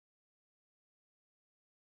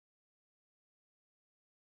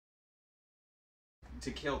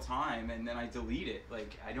to kill time, and then I delete it.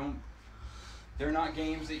 Like, I don't. They're not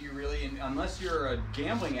games that you really, unless you're a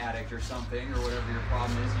gambling addict or something, or whatever your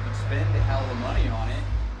problem is, you can spend a hell of money on it.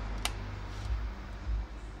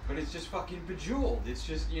 But it's just fucking Bejeweled. It's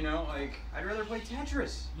just, you know, like, I'd rather play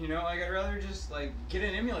Tetris. You know, like, I'd rather just, like, get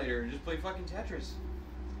an emulator and just play fucking Tetris.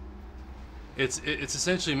 It's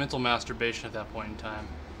essentially mental masturbation at that point in time.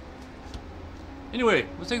 Anyway,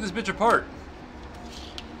 let's take this bitch apart.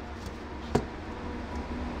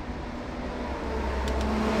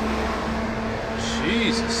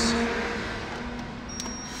 Jesus.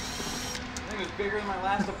 That thing was bigger than my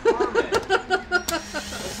last apartment.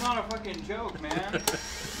 That's not a fucking joke, man.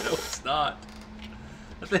 No, it's not.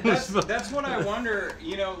 That's what I wonder,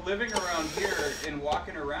 you know, living around here and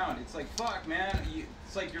walking around. It's like, fuck, man.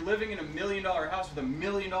 It's like you're living in $1 million house with $1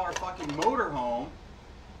 million fucking motorhome.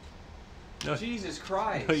 No, Jesus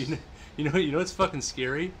Christ. No, you know what's fucking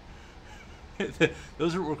scary?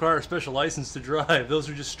 Those require a special license to drive. Those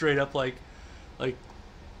are just straight up like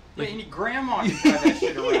yeah, you need grandma to drive that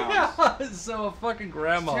shit around. Yeah, so a fucking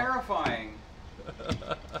grandma. It's terrifying.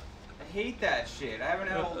 I hate that shit. I haven't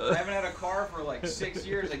had a car for like 6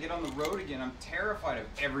 years. I get on the road again. I'm terrified of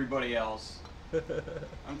everybody else.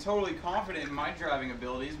 I'm totally confident in my driving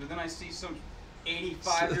abilities, but then I see some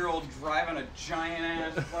 85-year-old driving a giant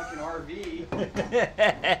ass fucking RV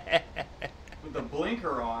with the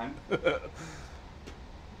blinker on.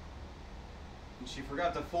 And she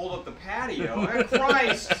forgot to fold up the patio. Oh,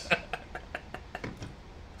 Christ!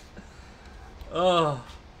 Oh.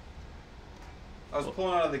 I was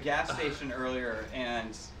pulling out of the gas station earlier,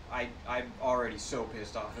 and I'm already so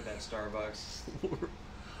pissed off at that Starbucks.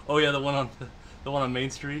 Oh yeah, the one on Main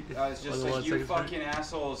Street. It's just like, you fucking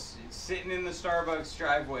assholes sitting in the Starbucks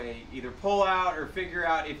driveway. Either pull out or figure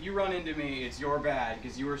out, if you run into me, it's your bad,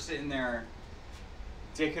 because you were sitting there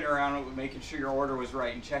dicking around making sure your order was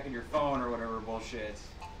right and checking your phone or whatever bullshit.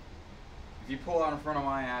 If you pull out in front of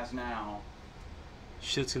my ass now,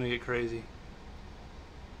 shit's gonna get crazy.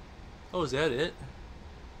 Oh, is that it?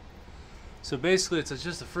 So basically it's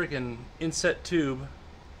just a freaking inset tube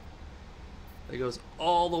that goes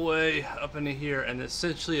all the way up into here, and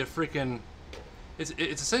essentially a freaking it's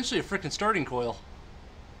essentially a freaking starting coil.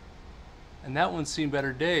 And that one's seen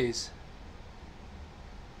better days.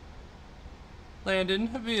 Landon,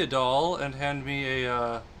 be a doll and hand me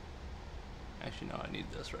a actually no, I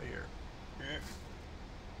need this right here.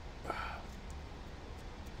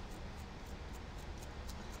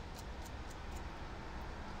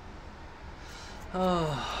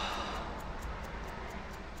 Oh.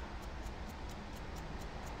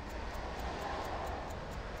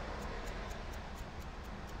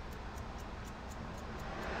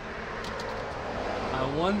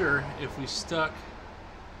 I wonder if we stuck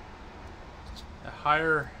a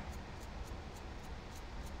higher.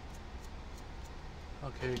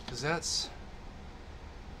 Okay, because that's.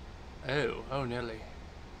 Oh, Nelly.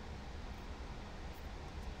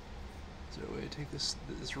 Is there a way to take this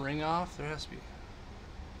ring off? There has to be.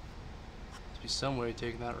 Be some way of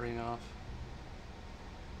taking that ring off.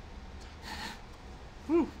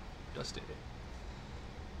 Whew, dusty.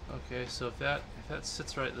 Okay, so if that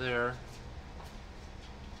sits right there,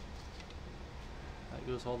 that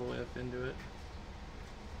goes all the way up into it.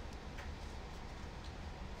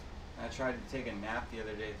 I tried to take a nap the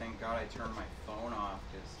other day. Thank God I turned my phone off,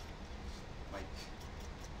 because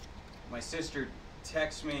my sister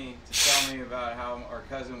texted me to tell me about how our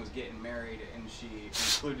cousin was getting married, and she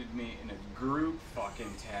included me in a group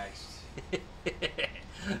fucking text.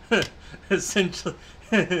 Essentially.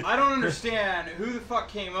 I don't understand who the fuck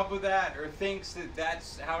came up with that, or thinks that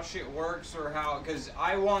that's how shit works, or how, because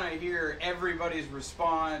I want to hear everybody's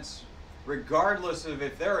response regardless of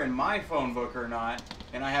if they're in my phone book or not,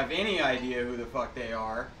 and I have any idea who the fuck they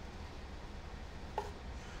are.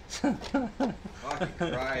 Fucking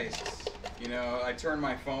Christ. You know, I turn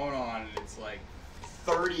my phone on and it's like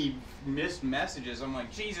 30 missed messages. I'm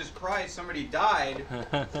like, Jesus Christ, somebody died.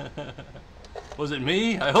 Was it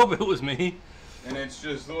me? I hope it was me. And it's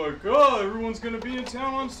just like, oh, everyone's going to be in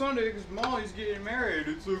town on Sunday because Molly's getting married.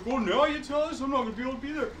 It's like, oh, now you tell us I'm not going to be able to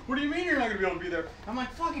be there. What do you mean you're not going to be able to be there? I'm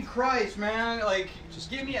like, fucking Christ, man. Like, just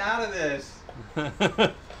get me out of this.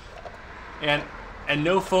 And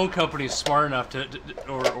no phone company is smart enough to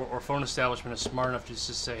or phone establishment is smart enough to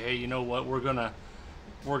just say, hey, you know what, we're gonna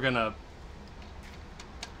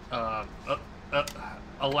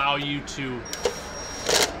allow you to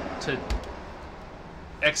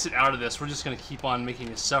exit out of this. We're just gonna keep on making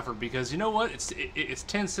you suffer, because you know what, it's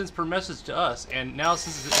 10 cents per message to us, and now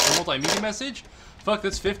since it's a multimedia message, fuck,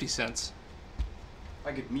 that's 50 cents.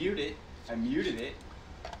 I could mute it. I muted it.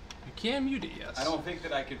 You can mute it, yes. I don't think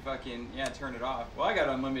that I could fucking, turn it off. Well, I got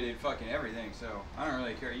unlimited fucking everything, so I don't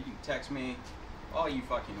really care. You can text me all you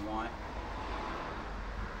fucking want.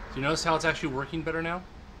 Do you notice how it's actually working better now?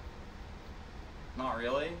 Not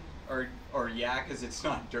really. Or yeah, because it's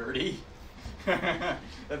not dirty. That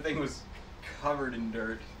thing was covered in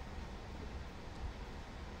dirt.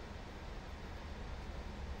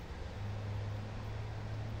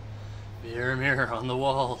 Mirror, mirror on the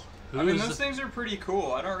wall. I mean, those things are pretty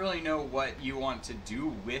cool. I don't really know what you want to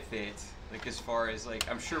do with it. Like, as far as, like,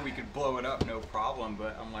 I'm sure we could blow it up, no problem,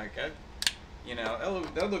 but I'm like, you know,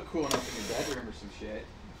 that'll look cool enough in your bedroom or some shit.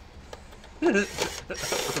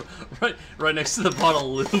 right next to the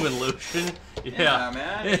bottle of lube and lotion. Yeah,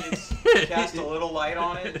 man. It's cast a little light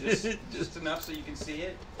on it, just enough so you can see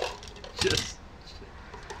it.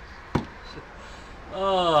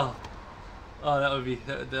 Oh, that would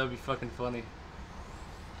be fucking funny.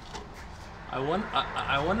 I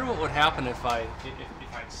wonder what would happen if I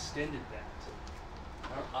extended that.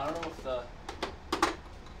 I don't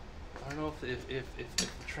know if the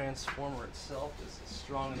transformer itself is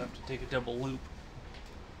strong enough to take a double loop,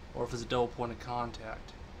 or if it's a double point of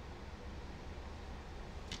contact.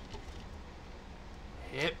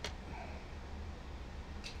 Yep.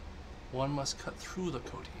 One must cut through the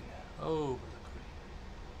coating, over the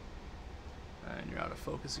coating. And you're out of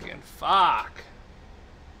focus again. Fuck!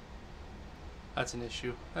 That's an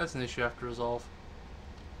issue. That's an issue I have to resolve.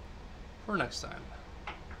 For next time.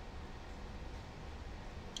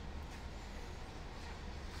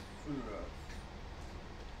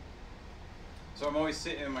 So I'm always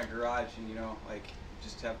sitting in my garage and, you know, like,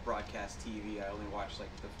 just have broadcast TV. I only watch, like,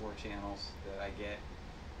 the 4 channels that I get.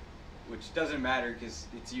 Which doesn't matter because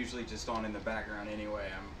it's usually just on in the background anyway.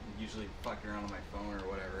 I'm usually fucking around on my phone or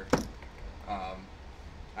whatever.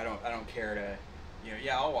 I don't care to, you know,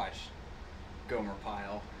 yeah, I'll watch Gomer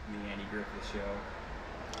Pyle and the Andy Griffith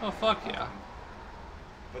Show. Oh, fuck yeah.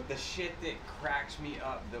 But the shit that cracks me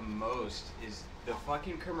up the most is the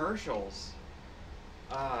fucking commercials.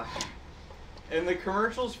 And the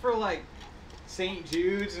commercials for, like, St.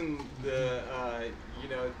 Jude's and the, you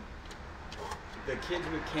know, the kids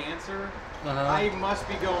with cancer. I must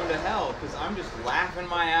be going to hell because I'm just laughing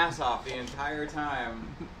my ass off the entire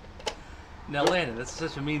time. Now, Landon, that's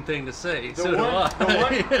such a mean thing to say. The So do I.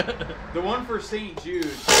 The one for St.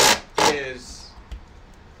 Jude's is...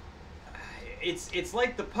 It's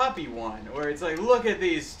like the puppy one, where it's like, look at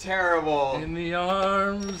these terrible... In the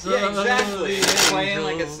arms of exactly. the It's playing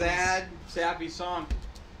like a angels. sad, sappy song.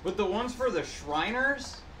 But the ones for the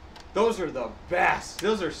Shriners, those are the best.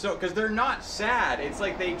 Those are so... Because they're not sad. It's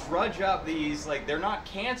like they drudge up these... Like, they're not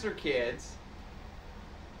cancer kids.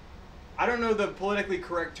 I don't know the politically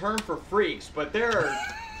correct term for freaks, but they're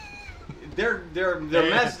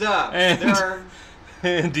messed up.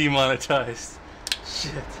 And demonetized.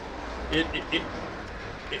 Shit.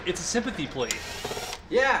 It's a sympathy plea.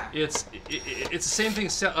 Yeah. It's the same thing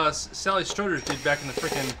Sally Struthers did back in the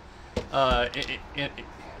frickin'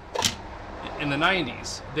 in the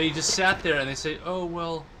 90s. They just sat there and they say, "Oh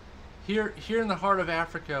well, here in the heart of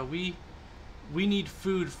Africa, we need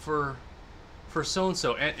food for so and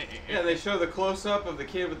so." And yeah, they show the close up of the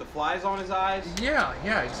kid with the flies on his eyes. Yeah,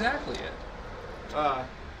 exactly it.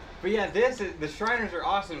 But yeah, the Shriners are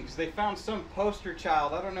awesome because they found some poster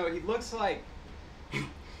child. I don't know. He looks like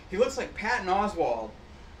Patton Oswalt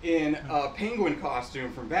in a penguin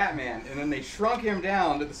costume from Batman, and then they shrunk him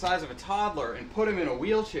down to the size of a toddler and put him in a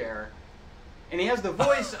wheelchair. And he has the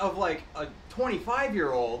voice of like a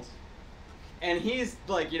 25-year-old, and he's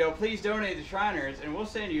like, you know, please donate to Shriners, and we'll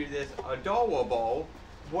send you this adorable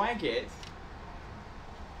blanket.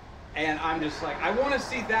 And I'm just like, I want to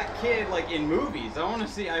see that kid, like, in movies.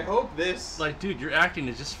 I hope this... Like, dude, your acting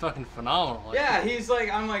is just fucking phenomenal. Yeah, he's like,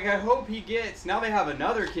 I'm like, I hope he gets... Now they have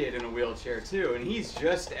another kid in a wheelchair, too, and he's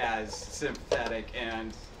just as sympathetic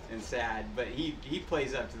and sad, but he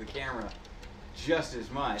plays up to the camera just as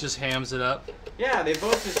much. Just hams it up? Yeah, they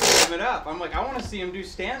both just ham it up. I'm like, I want to see him do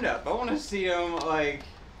stand-up. I want to see him, like...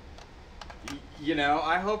 You know,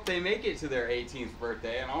 I hope they make it to their 18th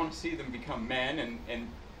birthday, and I want to see them become men and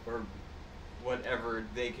or whatever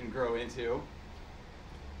they can grow into.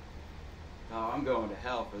 Oh, I'm going to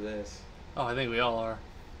hell for this. Oh, I think we all are.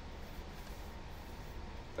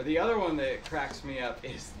 But the other one that cracks me up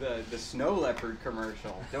is the snow leopard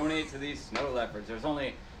commercial. Donate to these snow leopards. There's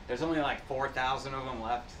only like 4,000 of them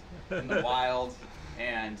left in the wild,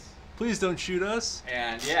 and please don't shoot us.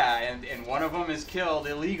 And yeah, and one of them is killed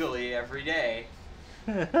illegally every day.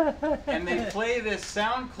 And they play this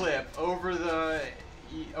sound clip over the,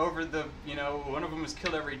 you know, one of them is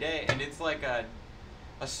killed every day, and it's like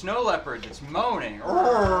a snow leopard that's moaning.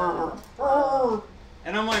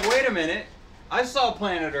 And I'm like, wait a minute. I saw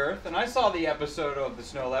Planet Earth, and I saw the episode of the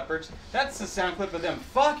snow leopards. That's the sound clip of them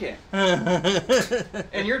fucking.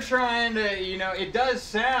 And you're trying to, you know, it does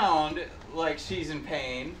sound like she's in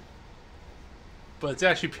pain. But it's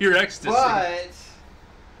actually pure ecstasy. But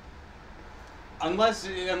unless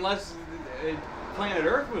Planet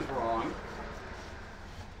Earth was wrong.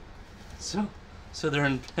 So they're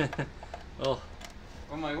in. Well,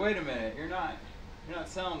 I'm like, wait a minute, you're not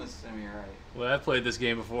selling this to me right. well, I played this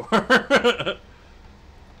game before.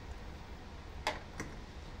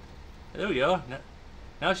 There we go.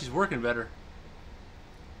 Now she's working better.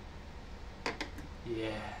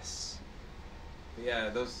 Yes. But yeah,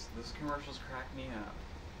 those commercials crack me up.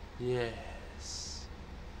 Yes.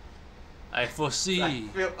 I foresee.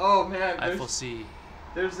 Oh man, I foresee.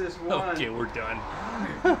 there's this one. Okay, we're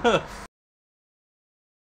done.